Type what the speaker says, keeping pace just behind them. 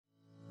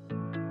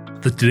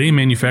The Today in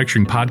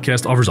Manufacturing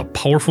podcast offers a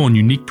powerful and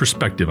unique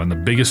perspective on the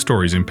biggest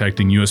stories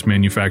impacting U.S.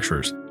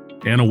 manufacturers.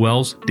 Anna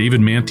Wells,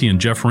 David Mantey,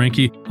 and Jeff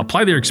Ranke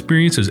apply their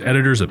experience as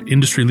editors of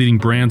industry-leading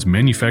brands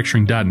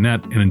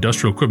Manufacturing.net and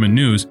Industrial Equipment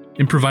News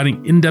in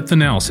providing in-depth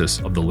analysis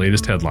of the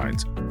latest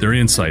headlines. Their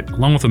insight,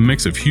 along with a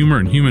mix of humor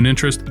and human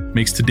interest,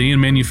 makes Today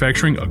in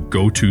Manufacturing a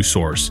go-to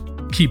source.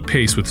 Keep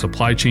pace with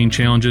supply chain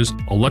challenges,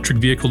 electric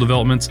vehicle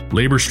developments,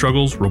 labor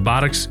struggles,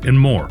 robotics, and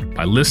more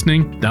by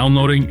listening,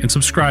 downloading, and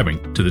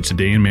subscribing to the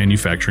Today in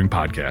Manufacturing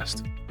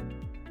podcast.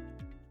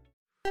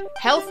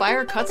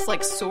 Hellfire cuts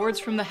like swords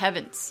from the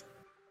heavens.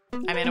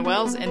 I'm Anna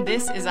Wells, and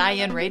this is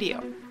IEN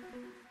Radio.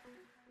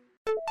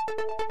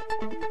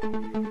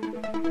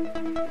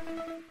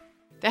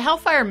 The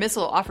Hellfire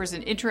missile offers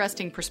an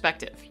interesting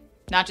perspective,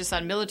 not just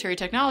on military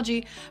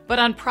technology, but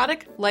on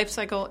product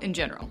lifecycle in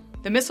general.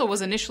 The missile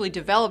was initially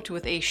developed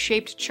with a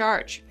shaped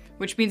charge,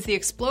 which means the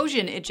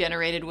explosion it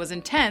generated was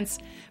intense,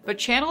 but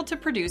channeled to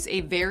produce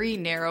a very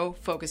narrow,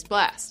 focused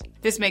blast.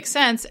 This makes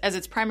sense, as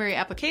its primary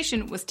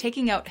application was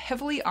taking out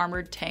heavily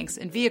armored tanks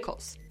and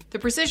vehicles. The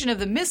precision of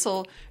the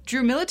missile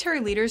drew military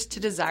leaders to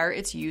desire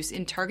its use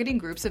in targeting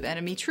groups of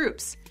enemy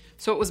troops,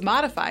 so it was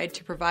modified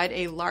to provide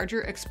a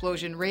larger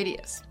explosion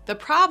radius. The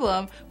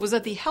problem was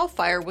that the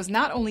Hellfire was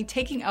not only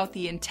taking out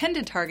the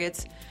intended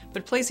targets,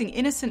 but placing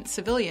innocent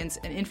civilians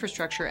and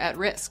infrastructure at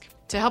risk.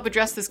 To help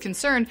address this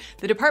concern,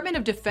 the Department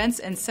of Defense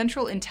and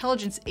Central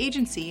Intelligence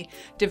Agency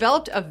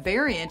developed a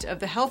variant of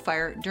the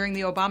Hellfire during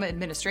the Obama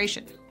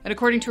administration. And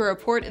according to a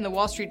report in the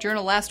Wall Street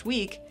Journal last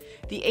week,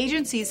 the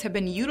agencies have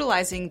been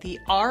utilizing the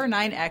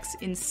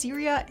R9X in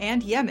Syria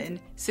and Yemen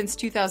since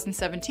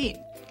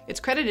 2017. It's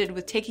credited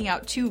with taking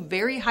out two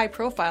very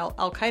high-profile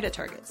al-Qaeda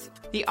targets.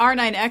 The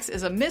R9X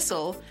is a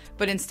missile,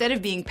 but instead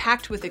of being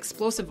packed with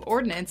explosive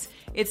ordnance,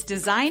 it's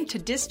designed to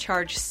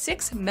discharge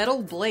 6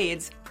 metal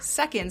blades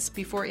seconds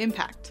before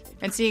impact.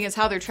 And seeing as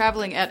how they're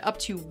traveling at up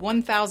to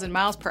 1,000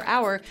 miles per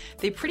hour,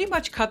 they pretty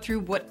much cut through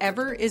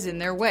whatever is in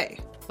their way,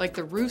 like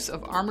the roofs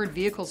of armored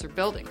vehicles or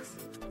buildings.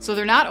 So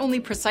they're not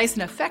only precise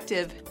and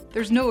effective,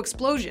 there's no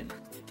explosion.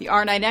 The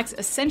R9X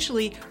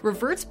essentially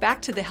reverts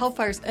back to the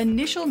Hellfire's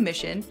initial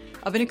mission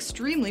of an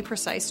extremely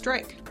precise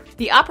strike.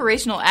 The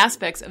operational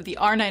aspects of the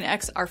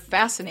R9X are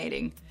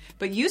fascinating,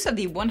 but use of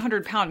the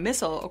 100-pound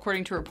missile,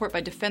 according to a report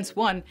by Defense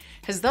One,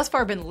 has thus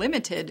far been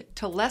limited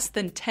to less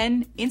than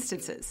 10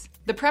 instances.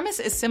 The premise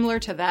is similar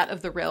to that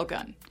of the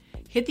railgun.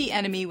 Hit the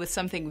enemy with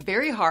something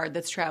very hard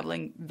that's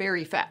traveling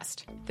very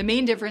fast. The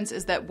main difference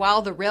is that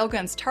while the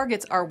railgun's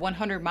targets are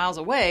 100 miles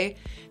away,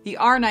 the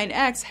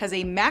R9X has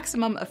a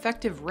maximum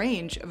effective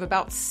range of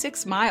about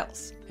 6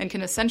 miles and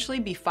can essentially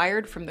be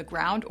fired from the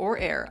ground or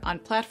air on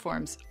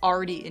platforms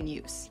already in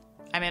use.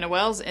 I'm Anna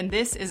Wells, and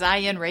this is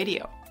IEN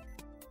Radio.